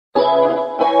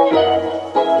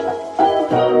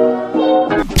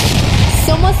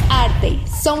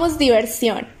somos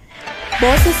diversión.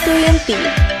 Voz Estudiantil,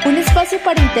 un espacio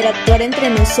para interactuar entre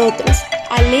nosotros.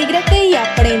 Alégrate y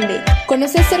aprende.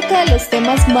 Conoce acerca de los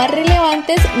temas más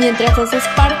relevantes mientras haces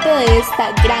parte de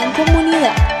esta gran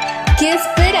comunidad. ¿Qué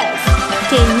esperas?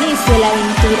 Que inicie la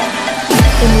aventura.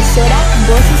 Emisora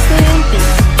Voz Estudiantil.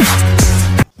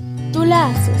 Tú la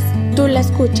haces, tú la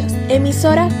escuchas.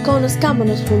 Emisora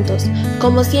Conozcámonos Juntos.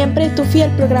 Como siempre, tu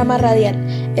fiel programa radial.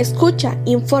 Escucha,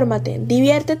 infórmate,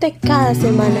 diviértete cada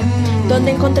semana,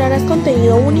 donde encontrarás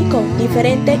contenido único,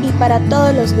 diferente y para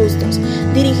todos los gustos.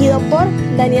 Dirigido por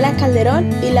Daniela Calderón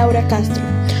y Laura Castro.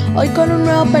 Hoy con un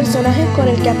nuevo personaje con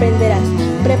el que aprenderás.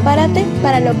 Prepárate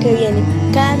para lo que viene.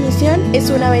 Cada misión es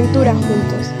una aventura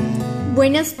juntos.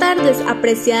 Buenas tardes,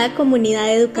 apreciada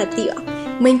comunidad educativa.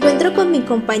 Me encuentro con mi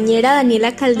compañera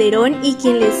Daniela Calderón y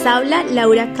quien les habla,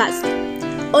 Laura Castro.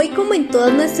 Hoy, como en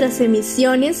todas nuestras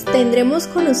emisiones, tendremos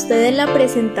con ustedes la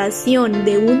presentación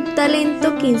de un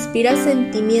talento que inspira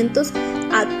sentimientos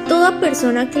a toda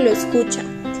persona que lo escucha.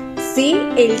 Sí,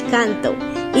 el canto,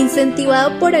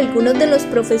 incentivado por algunos de los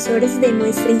profesores de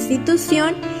nuestra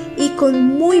institución y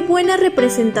con muy buena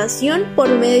representación por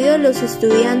medio de los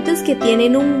estudiantes que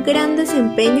tienen un gran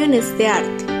desempeño en este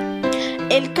arte.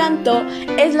 El canto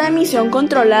es la emisión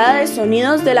controlada de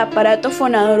sonidos del aparato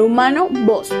fonador humano,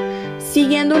 voz,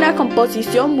 siguiendo una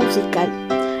composición musical.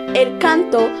 El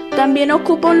canto también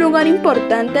ocupa un lugar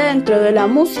importante dentro de la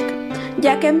música,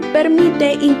 ya que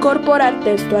permite incorporar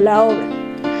texto a la obra.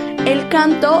 El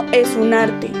canto es un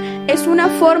arte, es una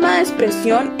forma de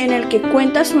expresión en el que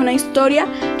cuentas una historia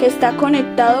que está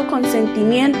conectado con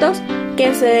sentimientos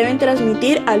que se deben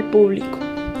transmitir al público.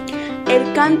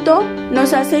 El canto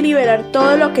nos hace liberar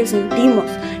todo lo que sentimos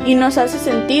y nos hace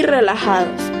sentir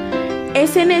relajados.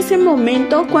 Es en ese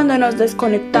momento cuando nos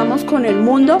desconectamos con el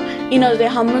mundo y nos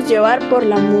dejamos llevar por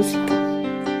la música.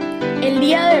 El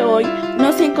día de hoy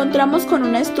nos encontramos con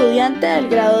una estudiante del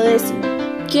grado décimo,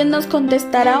 quien nos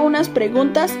contestará unas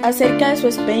preguntas acerca de su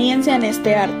experiencia en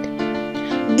este arte.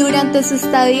 Durante su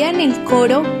estadía en el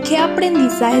coro, ¿qué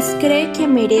aprendizajes cree que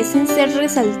merecen ser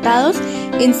resaltados,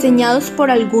 enseñados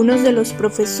por algunos de los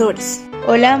profesores?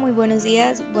 Hola, muy buenos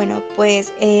días. Bueno,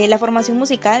 pues la formación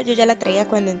musical yo ya la traía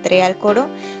cuando entré al coro,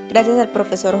 gracias al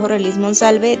profesor Jorge Luis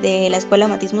Monsalve de la Escuela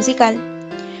Matiz Musical,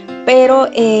 pero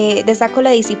destaco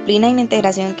la disciplina y la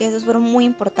integración, que esos fueron muy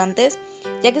importantes,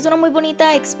 ya que es una muy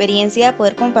bonita experiencia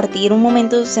poder compartir un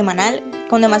momento semanal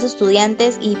con demás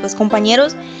estudiantes y pues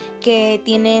compañeros que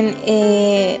tienen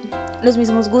los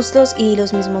mismos gustos y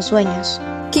los mismos sueños.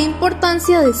 ¿Qué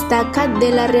importancia destaca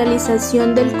de la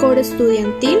realización del coro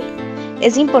estudiantil?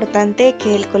 Es importante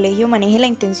que el colegio maneje la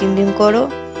intención de un coro,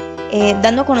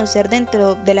 dando a conocer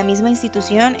dentro de la misma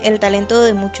institución el talento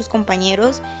de muchos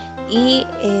compañeros y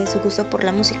su gusto por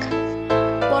la música.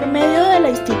 Por medio de la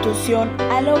institución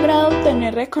ha logrado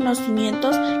obtener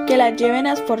reconocimientos que la lleven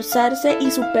a esforzarse y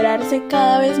superarse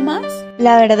cada vez más.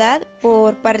 La verdad,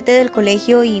 por parte del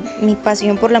colegio y mi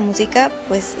pasión por la música,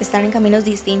 pues están en caminos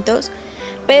distintos,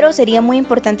 pero sería muy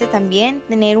importante también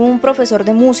tener un profesor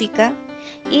de música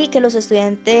y que los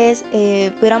estudiantes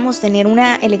pudiéramos tener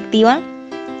una electiva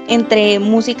entre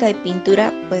música y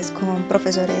pintura, pues con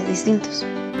profesores distintos.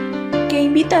 ¿Qué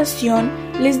invitación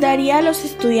les daría a los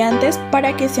estudiantes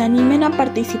para que se animen a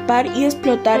participar y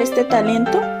explotar este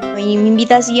talento? Mi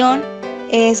invitación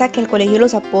es a que el colegio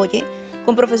los apoye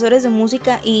con profesores de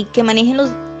música y que manejen los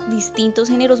distintos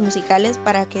géneros musicales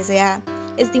para que sea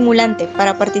estimulante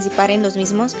para participar en los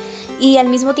mismos y al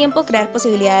mismo tiempo crear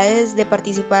posibilidades de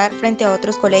participar frente a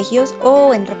otros colegios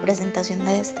o en representación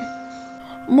de este.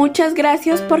 Muchas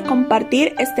gracias por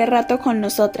compartir este rato con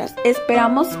nosotras.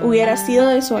 Esperamos hubiera sido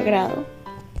de su agrado.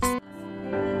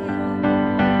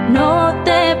 No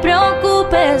te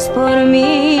preocupes por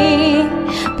mí,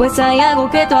 pues hay algo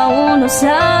que tú aún no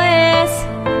sabes.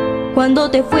 Cuando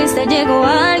te fuiste llegó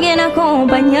alguien a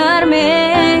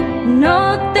acompañarme.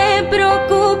 No te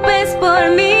preocupes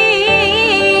por mí.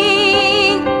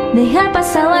 Deja el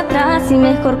pasado atrás y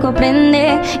mejor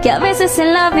comprende que a veces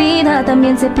en la vida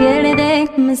también se pierde.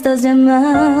 Me estás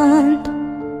llamando,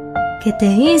 ¿qué te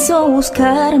hizo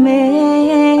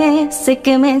buscarme? Sé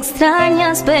que me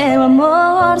extrañas, pero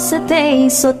amor, se te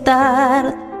hizo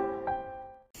tarde.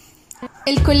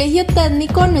 El Colegio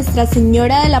Técnico Nuestra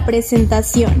Señora de la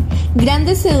Presentación.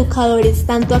 Grandes educadores,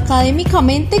 tanto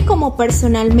académicamente como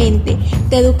personalmente.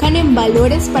 Te educan en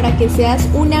valores para que seas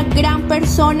una gran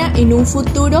persona en un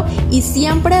futuro y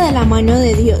siempre de la mano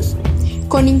de Dios.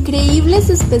 Con increíbles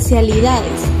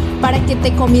especialidades para que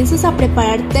te comiences a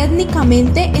preparar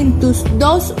técnicamente en tus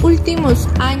 2 últimos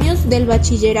años del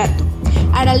bachillerato.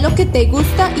 Harás lo que te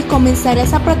gusta y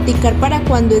comenzarás a practicar para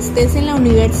cuando estés en la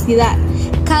universidad.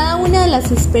 Cada una de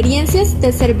las experiencias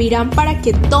te servirán para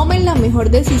que tomen la mejor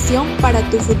decisión para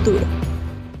tu futuro.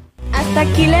 Hasta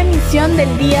aquí la emisión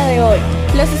del día de hoy.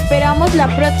 Los esperamos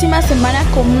la próxima semana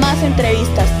con más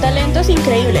entrevistas, talentos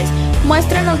increíbles.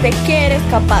 Muéstranos de qué eres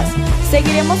capaz.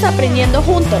 Seguiremos aprendiendo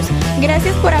juntos.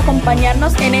 Gracias por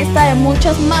acompañarnos en esta de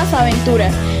muchas más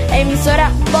aventuras.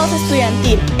 Emisora Voz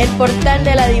Estudiantil, el portal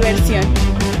de la diversión.